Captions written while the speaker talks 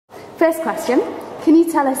First question, can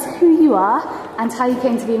you tell us who you are and how you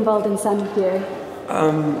came to be involved in Sound and Fury?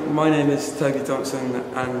 My name is Toby Thompson,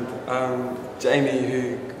 and Jamie,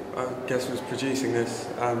 who I guess was producing this,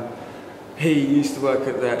 he used to work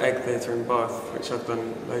at the Egg Theatre in Bath, which I've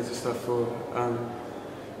done loads of stuff for.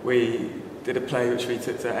 We did a play which we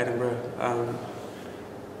took to Edinburgh,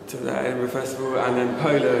 to the Edinburgh Festival, and then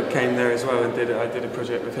Polar came there as well, and I did a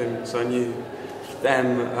project with him, so I knew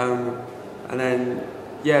them. And then,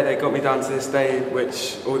 yeah, they got me down to this day,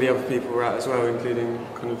 which all the other people were at as well, including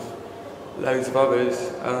kind of loads of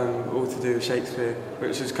others, all to do with Shakespeare,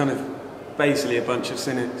 which was kind of basically a bunch of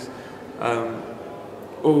cynics,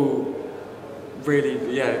 all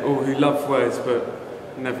really, yeah, all who loved words but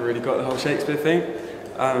never really got the whole Shakespeare thing.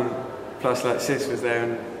 Plus, like, Sis was there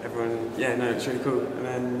and everyone, yeah, no, it's really cool. And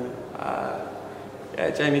then,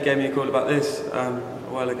 yeah, Jamie gave me a call about this a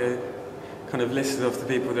while ago, kind of listed off the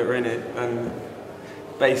people that were in it, and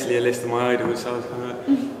basically a list of my idols, so I was kind of like,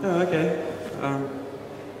 oh, okay.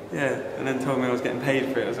 Yeah, and then told me I was getting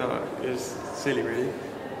paid for it as well. It was silly, really.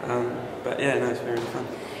 But yeah, no, it's been really fun.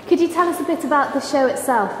 Could you tell us a bit about the show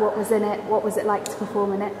itself? What was in it? What was it like to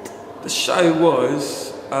perform in it? The show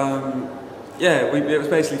was, yeah, it was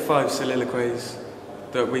basically 5 soliloquies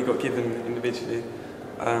that we got given individually.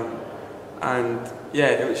 And yeah,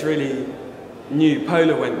 it was really new.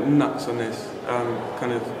 Polar went nuts on this,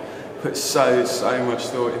 kind of put so much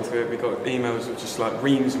thought into it. We got emails of just like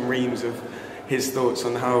reams and reams of his thoughts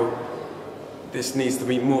on how this needs to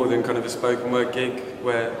be more than kind of a spoken word gig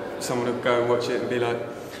where someone would go and watch it and be like,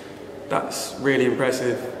 that's really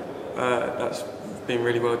impressive, that's been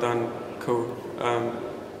really well done, cool,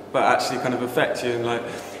 but actually kind of affect you. And like,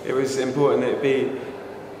 it was important that it be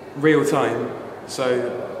real time,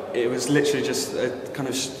 so it was literally just a kind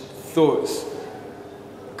of thoughts,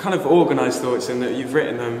 kind of organised thoughts in that you've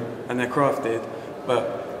written them and they're crafted,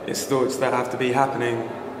 but it's thoughts that have to be happening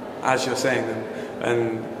as you're saying them,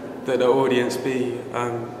 and that the audience be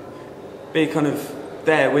kind of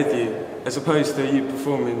there with you, as opposed to you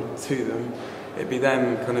performing to them. It'd be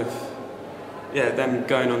them kind of, yeah, them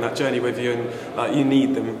going on that journey with you, and like you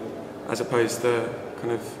need them, as opposed to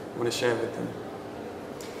kind of want to share with them.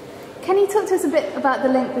 Can you talk to us a bit about the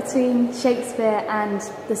link between Shakespeare and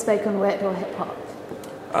the spoken word or hip hop?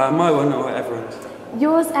 My one or everyone's?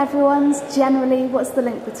 Yours, everyone's, generally, what's the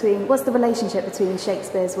relationship between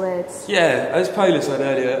Shakespeare's words? Yeah, as Polar said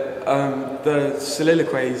earlier, the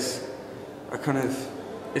soliloquies are kind of,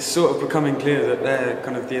 it's sort of becoming clear that they're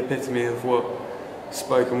kind of the epitome of what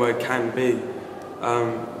spoken word can be.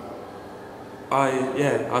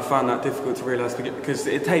 I found that difficult to realise because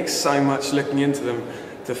it takes so much looking into them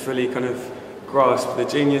to fully kind of grasp the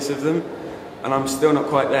genius of them, and I'm still not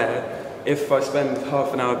quite there. If I spend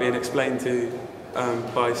half an hour being explained to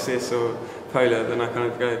by Sis or Polar, then I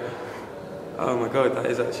kind of go, oh my god, that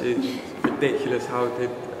is actually ridiculous. How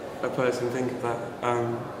did a person think of that?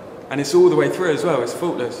 And it's all the way through as well. It's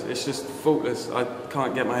faultless. It's just faultless. I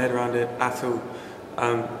can't get my head around it at all.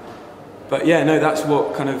 But yeah, no, that's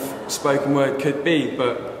what kind of spoken word could be.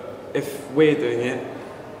 But if we're doing it,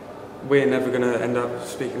 we're never going to end up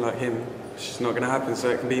speaking like him. It's just not going to happen. So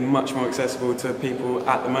it can be much more accessible to people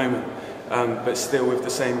at the moment. But still with the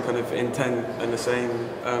same kind of intent and the same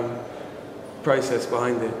process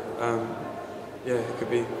behind it. Yeah, it could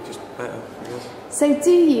be just better, I guess. So do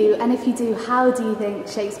you, and if you do, how do you think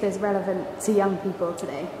Shakespeare's relevant to young people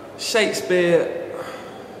today? Shakespeare,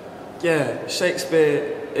 yeah,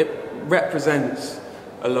 Shakespeare, it represents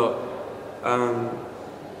a lot.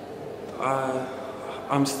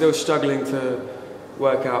 I'm still struggling to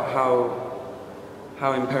work out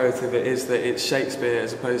how imperative it is that it's Shakespeare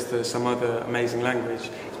as opposed to some other amazing language.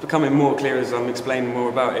 It's becoming more clear as I'm explaining more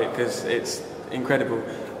about it because it's incredible.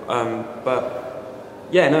 But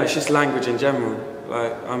yeah, no, it's just language in general.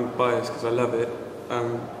 Like, I'm biased because I love it,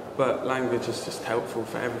 but language is just helpful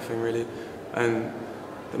for everything, really. And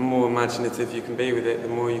the more imaginative you can be with it, the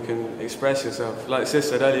more you can express yourself. Like Sis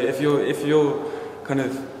said earlier, if you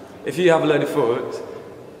have a load of thoughts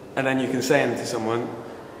and then you can say them to someone,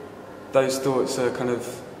 those thoughts are kind of,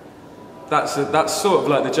 that's sort of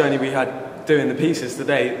like the journey we had doing the pieces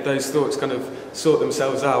today. Those thoughts kind of sort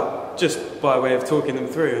themselves out just by way of talking them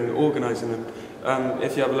through and organising them.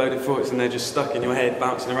 If you have a load of thoughts and they're just stuck in your head,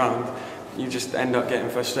 bouncing around, you just end up getting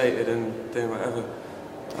frustrated and doing whatever.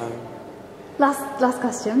 Last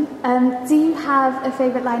question. Do you have a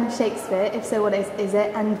favourite line of Shakespeare? If so, what is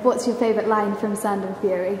it? And what's your favourite line from Sound and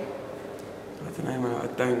Fury? I don't know, man. I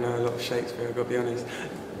don't know a lot of Shakespeare, I've got to be honest.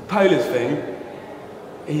 Polar's thing,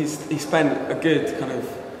 he spent a good kind of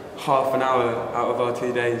half an hour out of our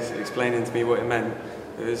 2 days explaining to me what it meant.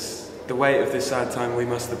 It was the weight of this sad time we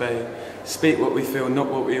must obey. Speak what we feel,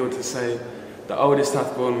 not what we ought to say. The oldest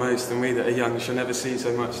hath borne most, and we that are young shall never see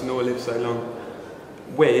so much, nor live so long.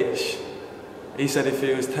 Which, he said if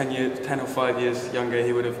he was 10 or 5 years younger,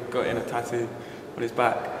 he would have got in a tattoo on his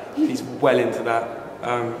back. He's well into that.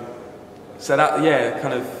 So that, yeah,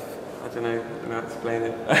 kind of, I don't know how to explain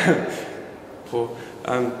it. Poor.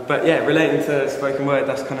 But yeah, relating to spoken word,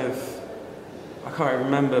 that's kind of, I can't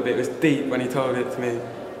remember, but it was deep when he told it to me.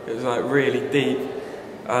 It was like really deep.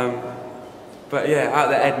 But yeah, out of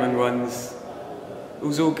the Edmund ones, it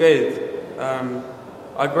was all good.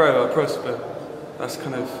 I grow, I prosper. That's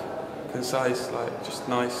kind of concise, like just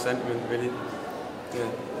nice sentiment, really. Yeah.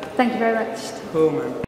 Thank you very much. Cool, man.